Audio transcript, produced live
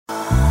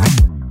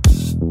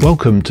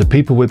Welcome to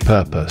People with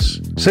Purpose.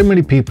 So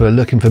many people are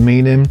looking for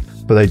meaning,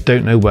 but they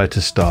don't know where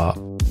to start.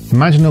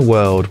 Imagine a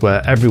world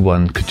where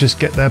everyone could just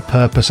get their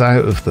purpose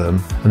out of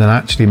them and then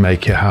actually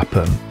make it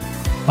happen.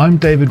 I'm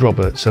David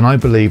Roberts, and I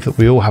believe that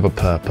we all have a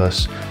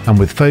purpose, and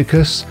with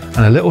focus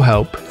and a little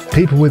help,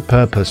 people with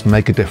purpose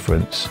make a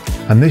difference.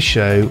 And this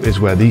show is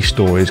where these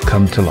stories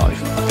come to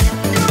life.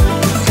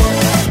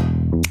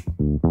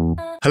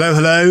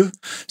 Hello.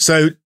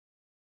 So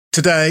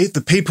today,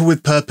 the People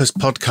with Purpose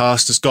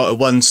podcast has got a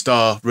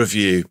 1-star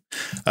review.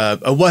 A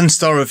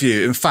 1-star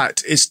review. In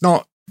fact, it's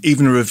not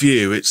even a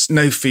review. It's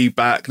no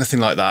feedback,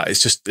 nothing like that.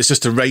 It's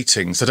just a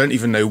rating. So I don't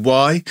even know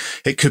why.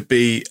 It could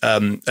be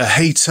a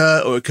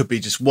hater, or it could be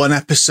just one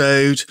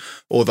episode,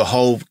 or the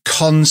whole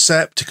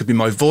concept. It could be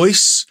my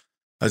voice.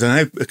 I don't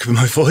know. It could be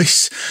my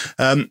voice.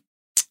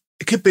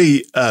 It could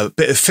be a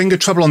bit of finger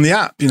trouble on the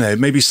app. You know,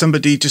 maybe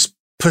somebody just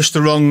pushed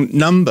the wrong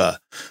number.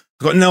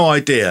 I've got no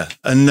idea.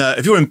 And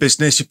if you're in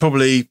business, you're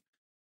probably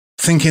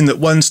thinking that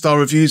 1-star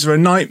reviews are a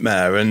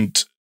nightmare.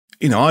 And,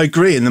 you know, I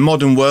agree. In the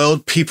modern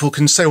world, people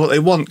can say what they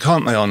want,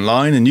 can't they,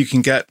 online? And you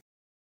can get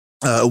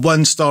a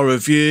 1-star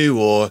review,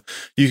 or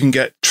you can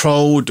get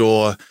trolled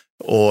or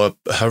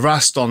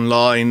harassed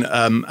online,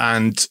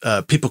 and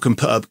people can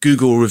put up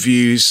Google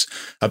reviews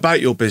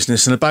about your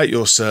business and about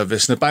your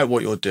service and about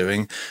what you're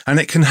doing, and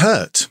it can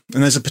hurt.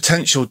 And there's a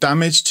potential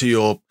damage to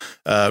your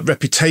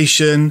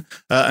reputation,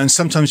 and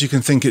sometimes you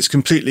can think it's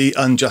completely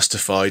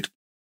unjustified.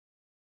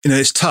 You know,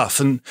 it's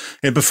tough. And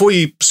before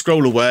you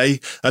scroll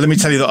away, let me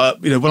tell you that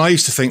when I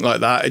used to think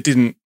like that, it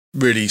didn't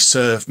really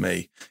serve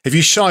me. If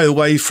you shy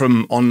away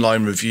from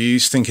online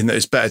reviews, thinking that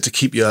it's better to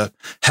keep your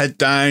head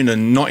down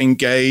and not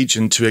engage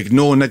and to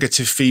ignore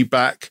negative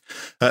feedback,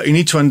 you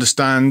need to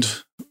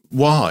understand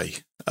why.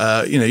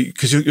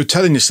 Because you're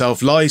telling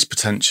yourself lies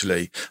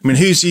potentially. I mean,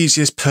 who's the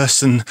easiest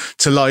person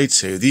to lie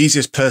to? The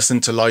easiest person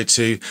to lie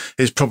to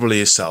is probably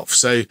yourself.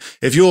 So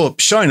if you're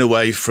shying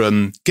away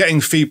from getting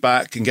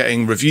feedback and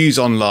getting reviews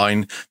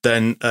online,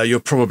 then you're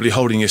probably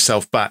holding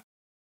yourself back.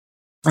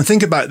 And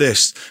think about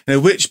this,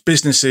 which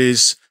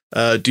businesses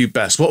do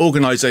best? What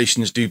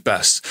organizations do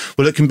best?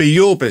 Well, it can be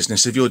your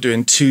business if you're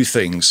doing two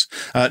things.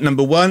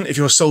 Number one, if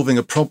you're solving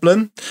a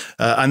problem,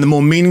 and the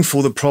more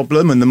meaningful the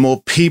problem and the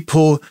more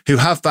people who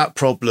have that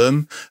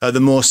problem, the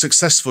more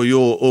successful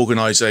your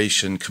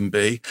organization can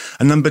be.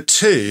 And number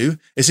two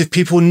is if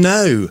people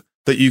know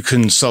that you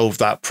can solve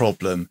that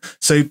problem.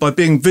 So by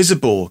being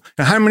visible,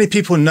 now how many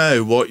people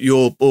know what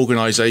your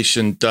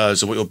organization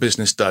does or what your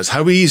business does?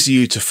 How easy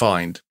are you to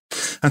find?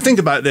 And think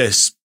about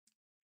this.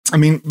 I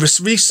mean,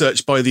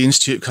 research by the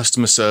Institute of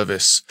Customer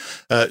Service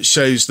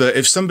shows that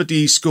if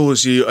somebody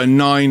scores you a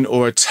 9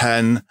 or a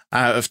 10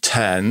 out of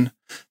 10,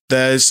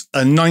 there's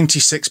a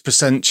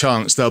 96%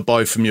 chance they'll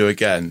buy from you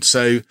again.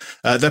 So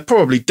they're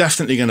probably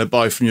definitely going to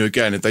buy from you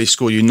again if they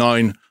score you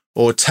 9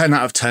 or 10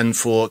 out of 10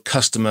 for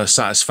customer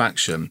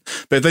satisfaction.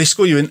 But if they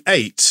score you an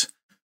 8,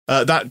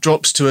 that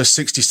drops to a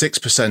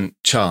 66%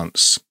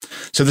 chance.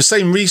 So the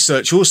same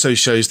research also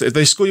shows that if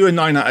they score you a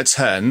 9 out of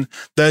 10,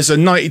 there's a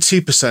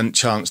 92%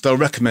 chance they'll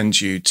recommend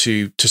you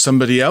to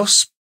somebody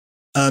else.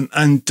 And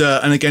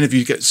again, if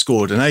you get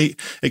scored an 8,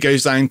 it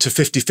goes down to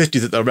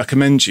 50-50 that they'll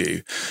recommend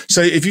you.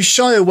 So if you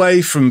shy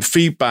away from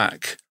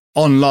feedback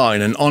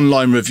online and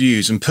online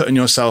reviews and putting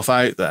yourself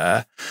out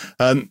there,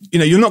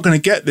 you're not going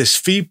to get this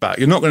feedback.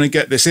 You're not going to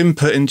get this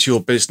input into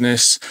your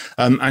business,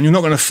 and you're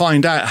not going to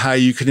find out how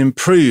you can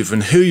improve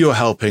and who you're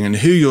helping and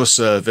who you're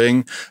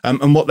serving,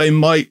 and what they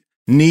might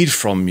need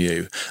from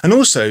you. And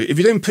also, if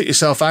you don't put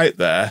yourself out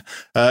there,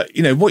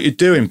 what you're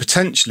doing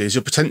potentially is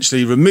you're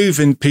potentially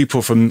removing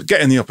people from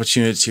getting the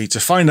opportunity to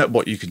find out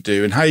what you can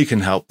do and how you can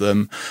help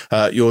them.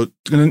 You're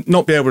going to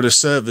not be able to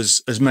serve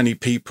as many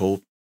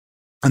people.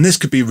 And this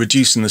could be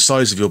reducing the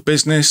size of your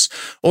business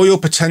or your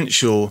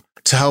potential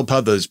to help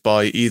others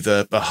by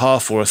either a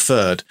half or a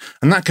third.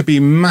 And that could be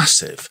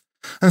massive.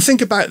 And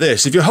think about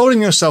this. If you're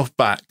holding yourself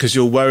back because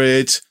you're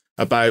worried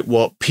about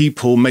what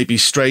people, maybe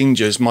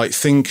strangers, might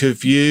think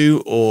of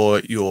you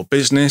or your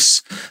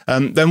business,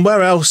 then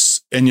where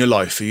else in your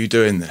life are you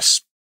doing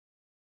this?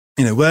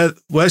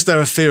 Where's there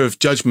a fear of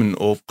judgment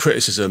or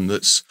criticism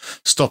that's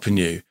stopping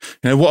you?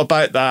 What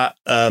about that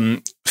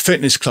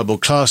fitness club or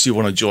class you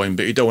want to join,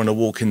 but you don't want to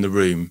walk in the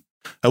room?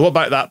 What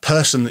about that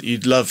person that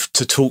you'd love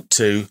to talk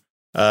to,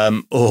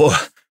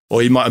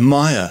 or you might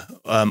admire,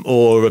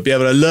 or be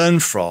able to learn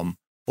from,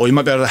 or you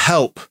might be able to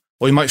help,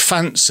 or you might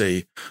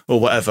fancy, or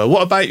whatever?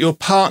 What about your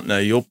partner,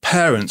 your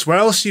parents? Where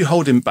else are you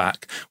holding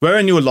back? Where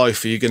in your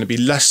life are you going to be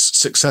less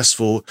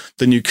successful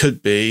than you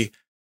could be,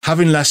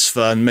 having less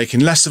fun,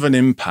 making less of an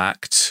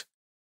impact,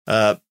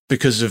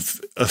 because of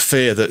a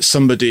fear that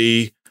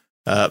somebody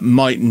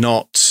might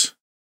not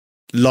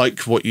like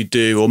what you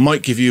do or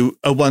might give you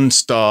a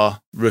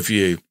 1-star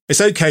review?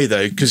 It's okay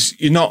though, because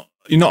you're not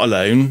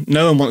alone.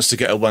 No one wants to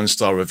get a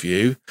 1-star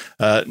review,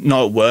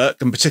 not at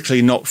work, and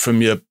particularly not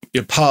from your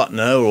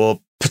partner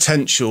or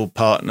potential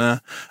partner,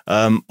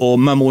 or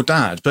mum or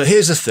dad. But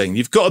here's the thing,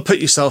 you've got to put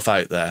yourself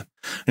out there.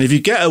 And if you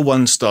get a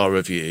 1-star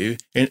review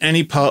in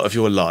any part of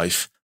your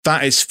life,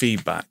 that is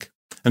feedback.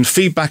 And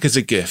feedback is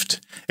a gift.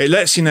 It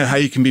lets you know how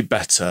you can be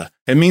better.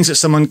 It means that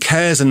someone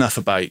cares enough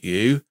about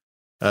you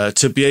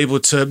to be able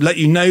to let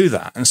you know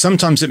that. And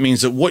sometimes it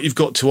means that what you've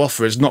got to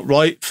offer is not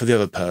right for the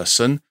other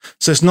person.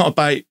 So it's not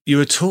about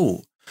you at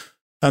all.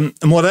 And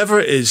whatever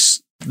it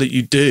is that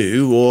you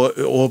do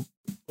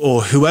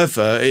or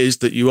whoever it is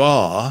that you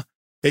are,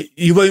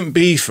 you won't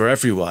be for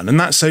everyone. And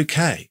that's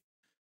okay.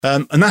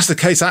 And that's the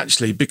case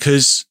actually,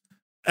 because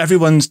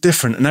everyone's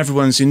different and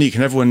everyone's unique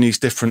and everyone needs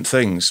different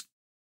things.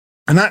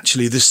 And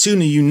actually, the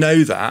sooner you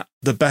know that,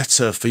 the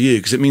better for you,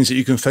 because it means that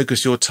you can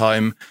focus your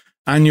time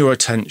and your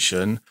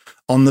attention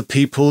on the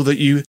people that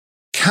you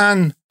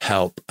can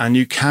help and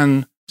you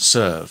can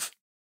serve.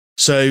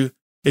 So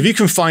if you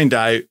can find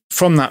out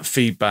from that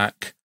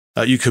feedback,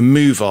 you can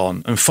move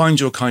on and find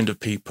your kind of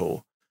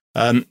people.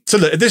 So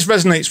look, if this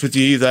resonates with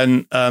you,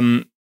 then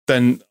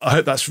I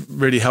hope that's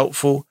really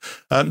helpful.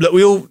 Look,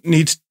 we all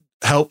need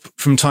help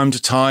from time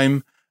to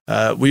time.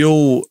 We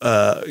all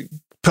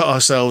put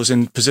ourselves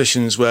in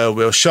positions where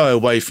we'll shy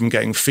away from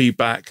getting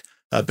feedback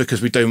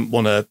because we don't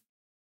want to,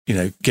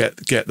 get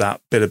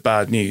that bit of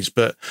bad news.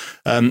 But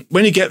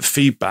when you get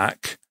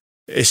feedback,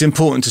 it's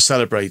important to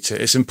celebrate it.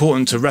 It's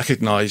important to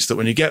recognize that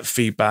when you get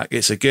feedback,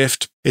 it's a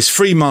gift. It's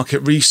free market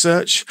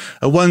research.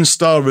 A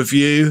 1-star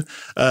review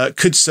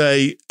could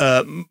say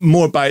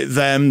more about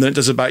them than it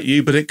does about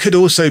you, but it could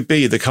also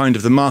be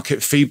the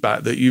market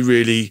feedback that you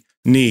really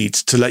need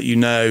to let you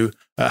know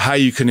how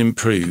you can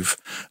improve.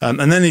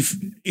 And then if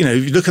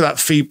you look at that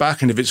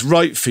feedback and if it's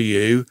right for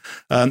you,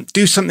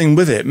 do something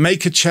with it,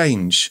 make a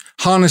change,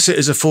 harness it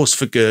as a force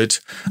for good,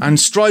 and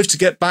strive to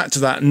get back to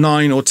that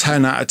 9 or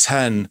 10 out of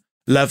 10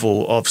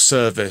 level of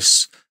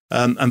service,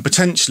 and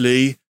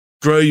potentially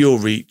grow your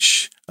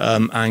reach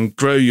and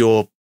grow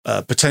your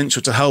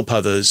potential to help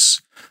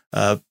others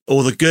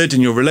or the good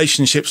in your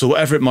relationships or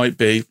whatever it might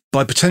be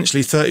by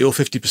potentially 30 or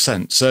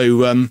 50%. So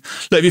look,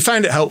 if you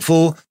found it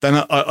helpful,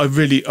 then I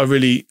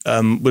really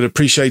would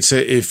appreciate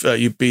it if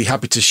you'd be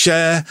happy to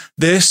share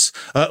this.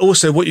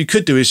 Also, what you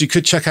could do is you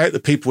could check out the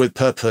People with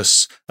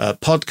Purpose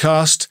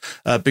podcast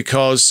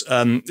because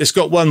it's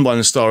got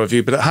 1-star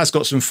review, but it has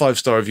got some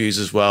 5-star reviews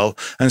as well,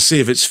 and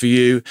see if it's for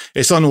you.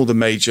 It's on all the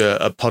major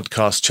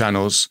podcast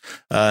channels,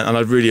 and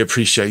I'd really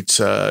appreciate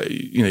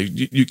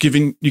you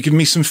giving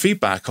me some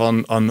feedback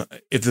on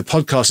if the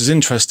podcast is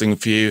interesting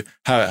for you,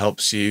 how it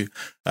helps you.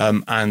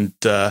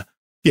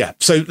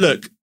 So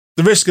look,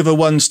 the risk of a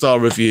 1-star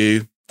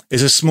review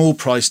is a small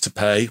price to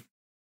pay.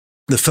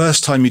 The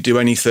first time you do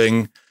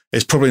anything,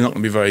 it's probably not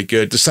going to be very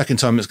good. The second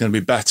time it's going to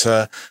be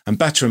better and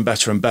better and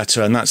better and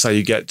better. And that's how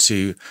you get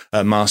to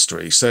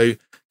mastery. So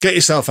get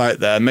yourself out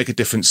there, make a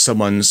difference to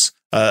someone's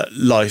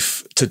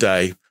life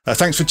today.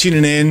 Thanks for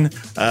tuning in.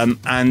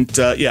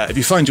 If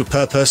you find your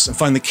purpose and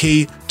find the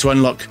key to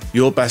unlock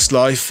your best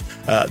life,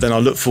 then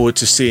I'll look forward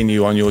to seeing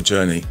you on your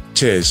journey.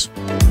 Cheers.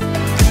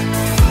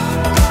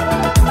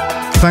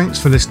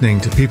 Thanks for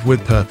listening to People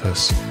with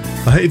Purpose.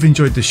 I hope you've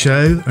enjoyed the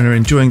show and are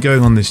enjoying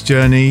going on this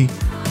journey.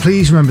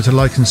 Please remember to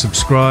like and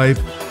subscribe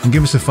and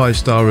give us a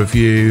 5-star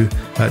review.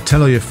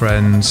 Tell all your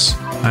friends.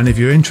 And if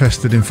you're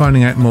interested in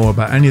finding out more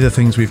about any of the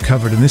things we've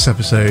covered in this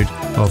episode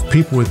of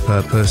People with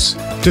Purpose,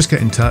 just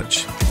get in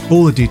touch.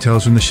 All the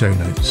details are in the show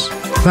notes.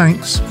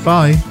 Thanks.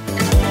 Bye.